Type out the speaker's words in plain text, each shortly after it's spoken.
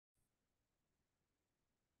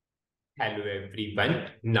Hello everyone.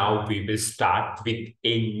 Now we will start with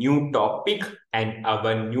a new topic, and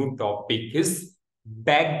our new topic is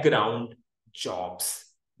background jobs.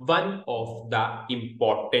 One of the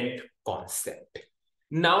important concept.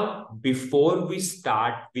 Now, before we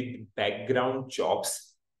start with background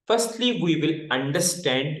jobs, firstly we will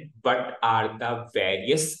understand what are the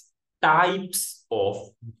various types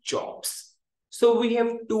of jobs. So we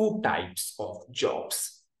have two types of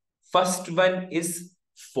jobs. First one is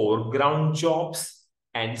foreground jobs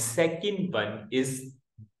and second one is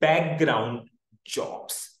background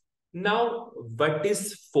jobs. Now, what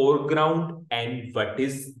is foreground and what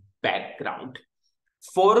is background?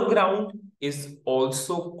 Foreground is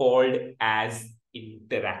also called as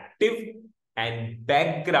interactive and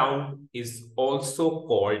background is also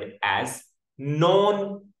called as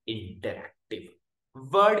non-interactive.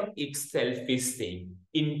 Word itself is saying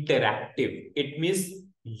interactive. It means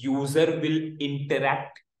user will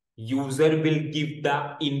interact, user will give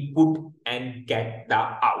the input and get the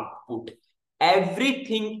output.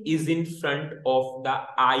 Everything is in front of the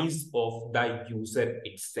eyes of the user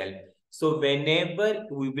itself. So whenever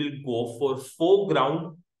we will go for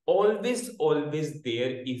foreground, always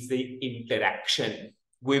there is a interaction.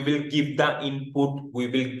 We will give the input, we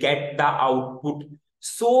will get the output.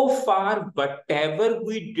 So far, whatever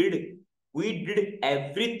we did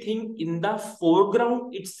everything in the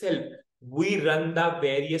foreground itself. We run the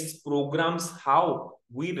various programs. How?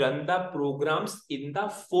 We run the programs in the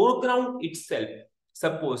foreground itself.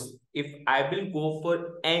 Suppose if I will go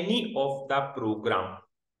for any of the program,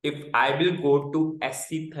 if I will go to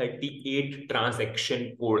SC38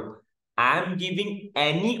 transaction code, I am giving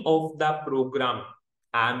any of the program,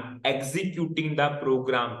 I am executing the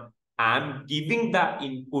program, I am giving the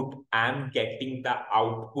input, I am getting the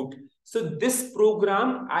output. So this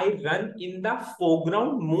program I run in the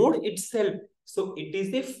foreground mode itself. So it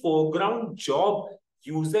is a foreground job.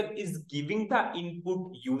 User is giving the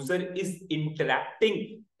input, user is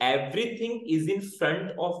interacting. Everything is in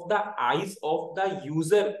front of the eyes of the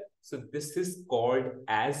user. So this is called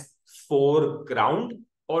as foreground,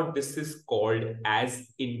 or this is called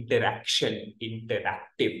as interaction,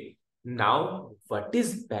 interactive. Now, what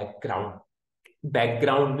is background?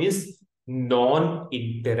 Background means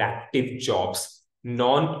non-interactive jobs.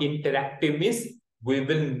 Non-interactive means we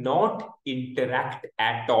will not interact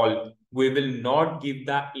at all. We will not give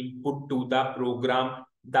the input to the program.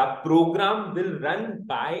 The program will run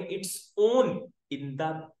by its own in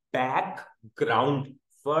the background.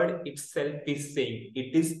 Word itself is saying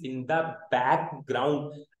it is in the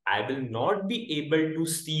background. I will not be able to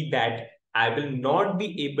see that. I will not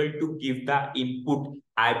be able to give the input.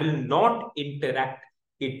 I will not interact.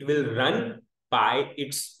 It will run by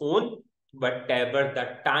its own, whatever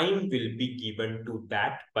the time will be given to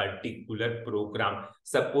that particular program.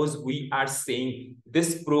 Suppose we are saying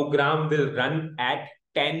this program will run at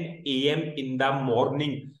 10 a.m. in the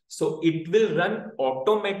morning. So it will run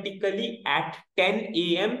automatically at 10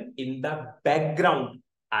 a.m. in the background.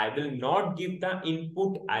 I will not give the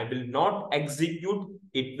input. I will not execute.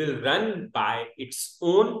 It will run by its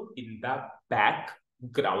own in the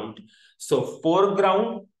background. So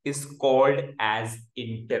foreground is called as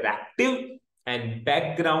interactive and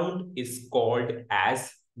background is called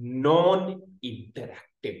as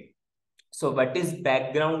non-interactive. So what is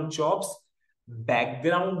background jobs?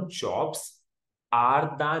 Background jobs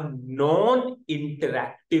are the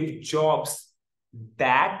non-interactive jobs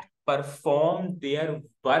that perform their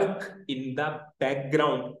work in the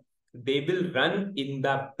background. They will run in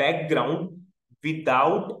the background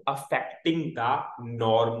without affecting the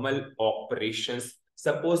normal operations.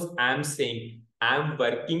 Suppose I'm saying I'm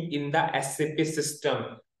working in the SAP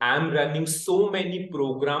system. I'm running so many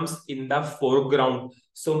programs in the foreground.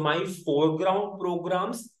 So my foreground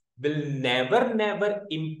programs will never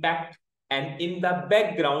impact, and in the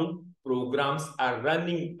background programs are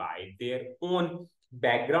running by their own.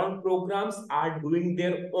 Background programs are doing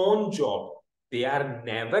their own job. They are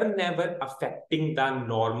never affecting the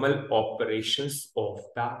normal operations of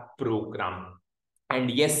the program. And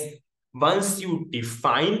yes, once you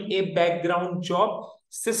define a background job,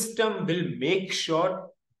 system will make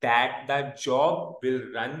sure that the job will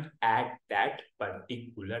run at that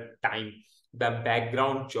particular time. The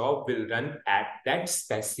background job will run at that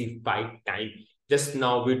specified time. Just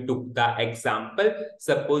now we took the example.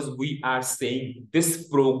 Suppose we are saying this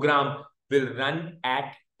program will run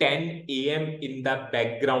at 10 a.m. in the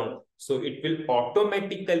background. So it will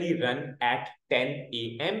automatically run at 10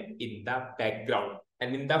 a.m. in the background.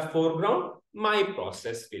 And in the foreground, my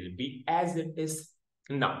process will be as it is.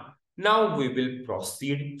 Now we will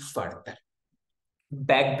proceed further.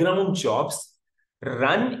 Background jobs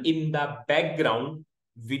run in the background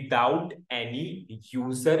without any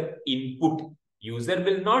user input. User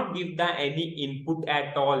will not give the any input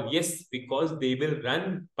at all. Yes, because they will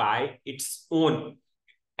run by its own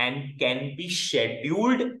and can be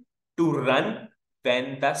scheduled to run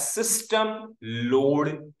when the system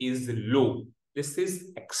load is low. This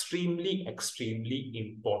is extremely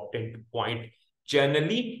important point.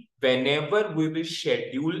 Generally, whenever we will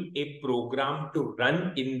schedule a program to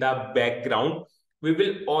run in the background, we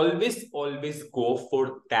will always go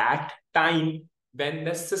for that time when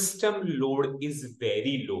the system load is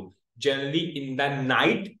very low. Generally, in the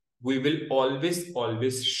night, we will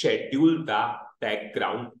always schedule the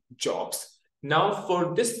background jobs. Now,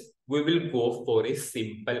 for this, we will go for a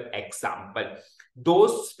simple example.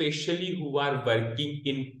 Those especially who are working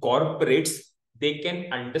in corporates, they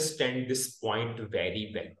can understand this point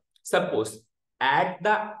very well. Suppose at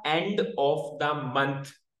the end of the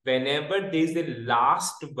month, whenever there is a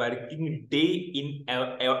last working day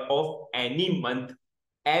of any month,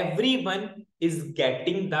 everyone is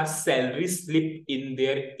getting the salary slip in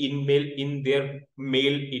their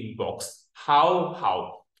mail inbox.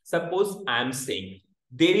 How? Suppose I'm saying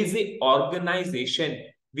there is a organization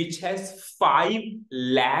which has 5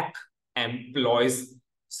 lakh employees.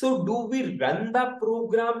 So do we run the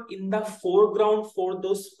program in the foreground for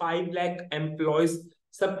those 5 lakh employees?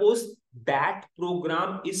 Suppose that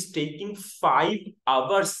program is taking 5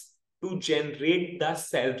 hours to generate the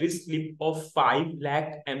salary slip of 5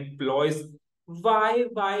 lakh employees. Why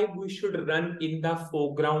we should run in the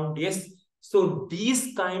foreground? Yes. So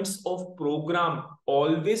these kinds of program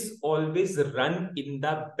always run in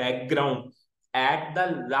the background at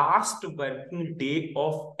the last working day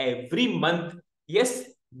of every month. Yes,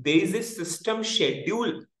 there is a system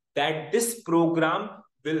schedule that this program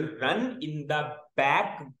will run in the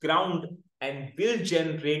background and will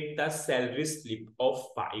generate the salary slip of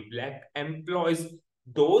 5 lakh employees.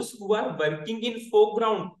 Those who are working in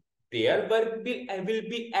foreground, their work will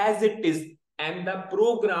be as it is, and the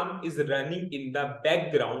program is running in the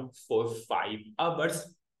background for 5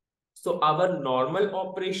 hours. So our normal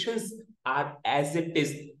operations are as it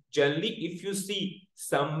is. Generally, if you see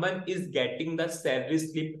someone is getting the salary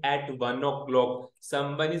slip at 1 o'clock,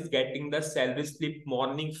 someone is getting the salary slip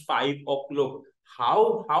morning 5 o'clock.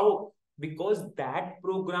 How? Because that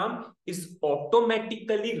program is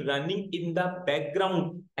automatically running in the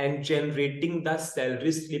background and generating the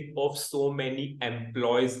salary slip of so many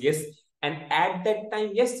employees. Yes. And at that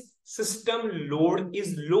time, yes, system load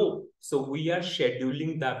is low. So we are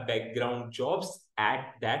scheduling the background jobs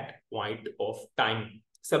at that point of time.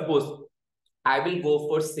 Suppose I will go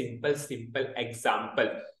for simple example.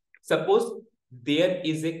 Suppose there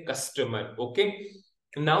is a customer, okay?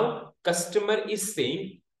 Now, customer is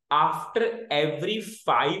saying after every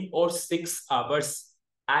 5 or 6 hours,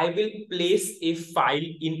 I will place a file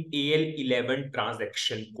in AL11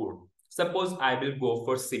 transaction code. Suppose I will go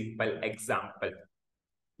for simple example.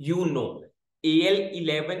 You know,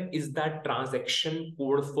 AL11 is the transaction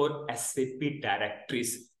code for SAP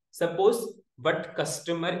directories. Suppose what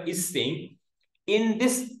customer is saying, in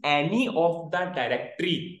this any of the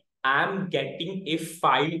directory, I'm getting a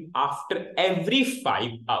file after every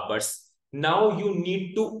 5 hours. Now you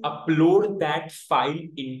need to upload that file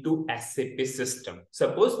into SAP system.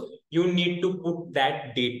 Suppose you need to put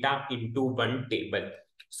that data into one table.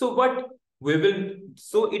 So what we will,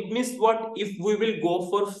 so it means what if we will go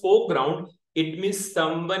for foreground, it means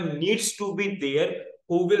someone needs to be there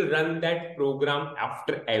who will run that program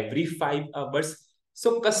after every 5 hours.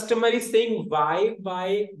 So customer is saying why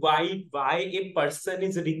a person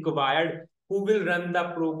is required who will run the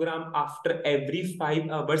program after every 5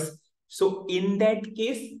 hours. So in that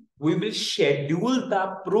case, we will schedule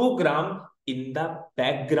the program in the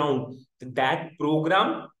background. That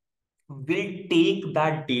program will take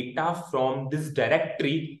the data from this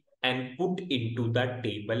directory and put into the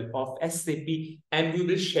table of SAP, and we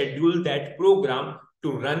will schedule that program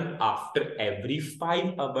to run after every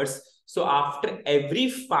 5 hours. So after every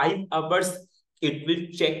 5 hours, it will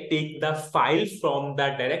take the file from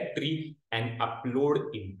the directory and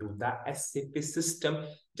upload into the SAP system.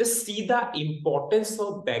 Just see the importance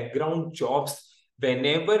of background jobs.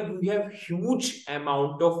 Whenever we have huge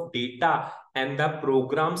amount of data and the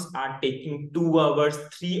programs are taking 2 hours,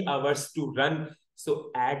 3 hours to run.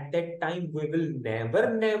 So at that time, we will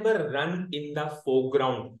never run in the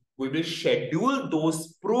foreground. We will schedule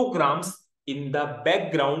those programs in the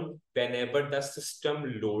background whenever the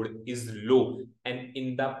system load is low. And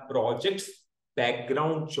in the projects,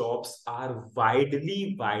 background jobs are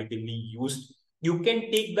widely used. You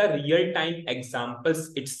can take the real-time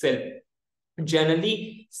examples itself.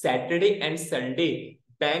 Generally, Saturday and Sunday,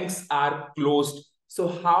 banks are closed. So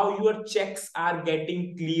how your checks are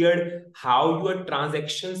getting cleared, how your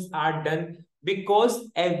transactions are done,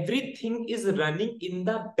 because everything is running in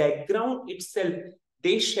the background itself.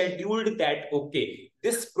 They scheduled that, okay,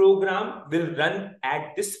 this program will run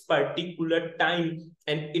at this particular time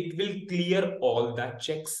and it will clear all the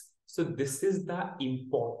checks. So this is the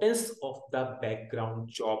importance of the background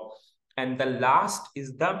job. And the last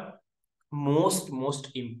is the most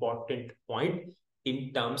important point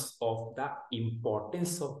in terms of the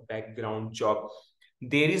importance of background job.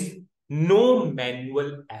 There is no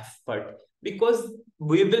manual effort, because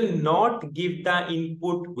we will not give the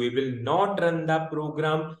input, we will not run the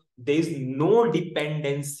program. There is no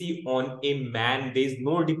dependency on a man, there is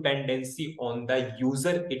no dependency on the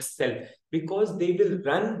user itself, because they will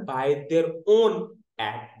run by their own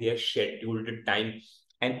at their scheduled time.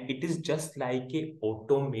 And it is just like a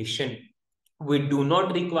automation. We do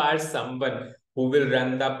not require someone who will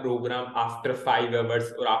run the program after 5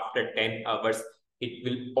 hours or after 10 hours. It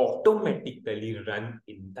will automatically run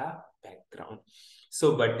in the background.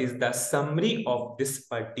 So what is the summary of this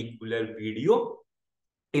particular video?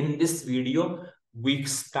 In this video, we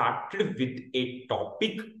started with a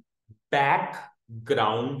topic,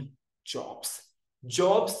 background jobs.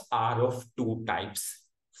 Jobs are of two types,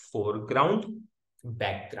 foreground,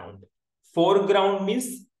 background. Foreground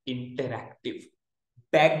means interactive.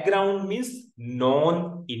 Background means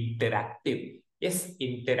non-interactive. Yes,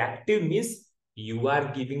 interactive means you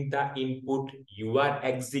are giving the input, you are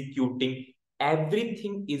executing,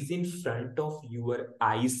 everything is in front of your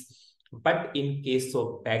eyes. But in case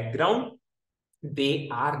of background, they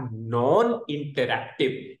are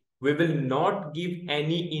non-interactive. We will not give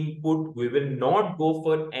any input, we will not go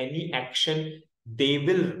for any action. They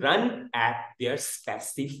will run at their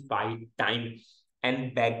specified time.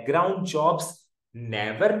 And background jobs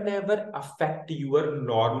never affect your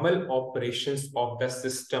normal operations of the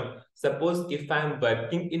system. Suppose if I am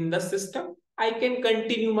working in the system, I can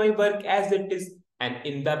continue my work as it is, and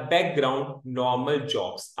in the background normal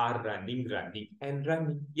jobs are running and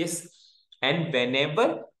running. Yes, and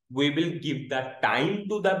whenever we will give the time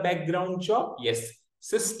to the background job, yes,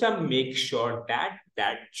 system make sure that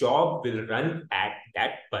that job will run at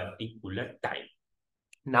that particular time.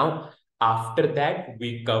 Now, after that,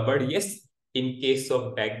 we covered, yes, in case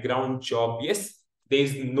of background job, yes,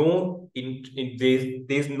 there's no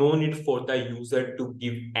need for the user to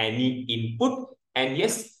give any input. And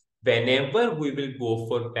yes, whenever we will go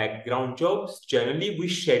for background jobs, generally we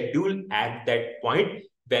schedule at that point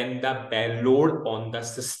when the load on the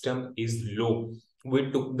system is low.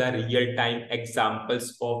 We took the real-time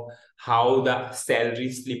examples of how the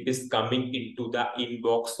salary slip is coming into the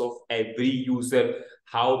inbox of every user,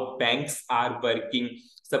 how banks are working.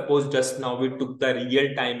 Suppose just now we took the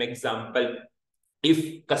real-time example.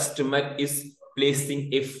 If customer is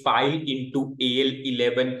placing a file into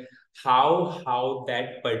AL11, how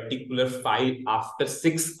that particular file after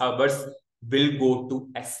 6 hours will go to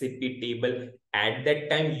SAP table. At that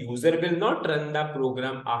time, user will not run the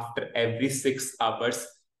program after every 6 hours.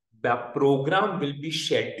 The program will be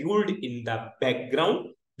scheduled in the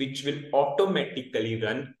background, which will automatically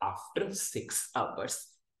run after 6 hours.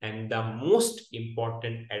 And the most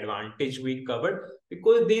important advantage we covered,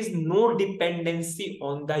 because there is no dependency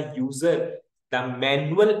on the user, the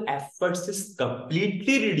manual efforts is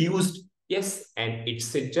completely reduced. Yes, and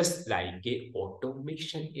it's just like a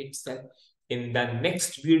automation itself. In the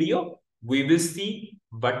next video, we will see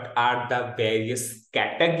what are the various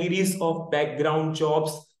categories of background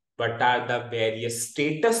jobs, what are the various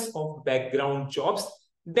status of background jobs.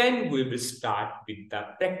 Then we will start with the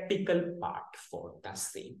practical part for the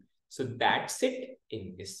same. So that's it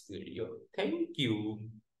in this video. Thank you.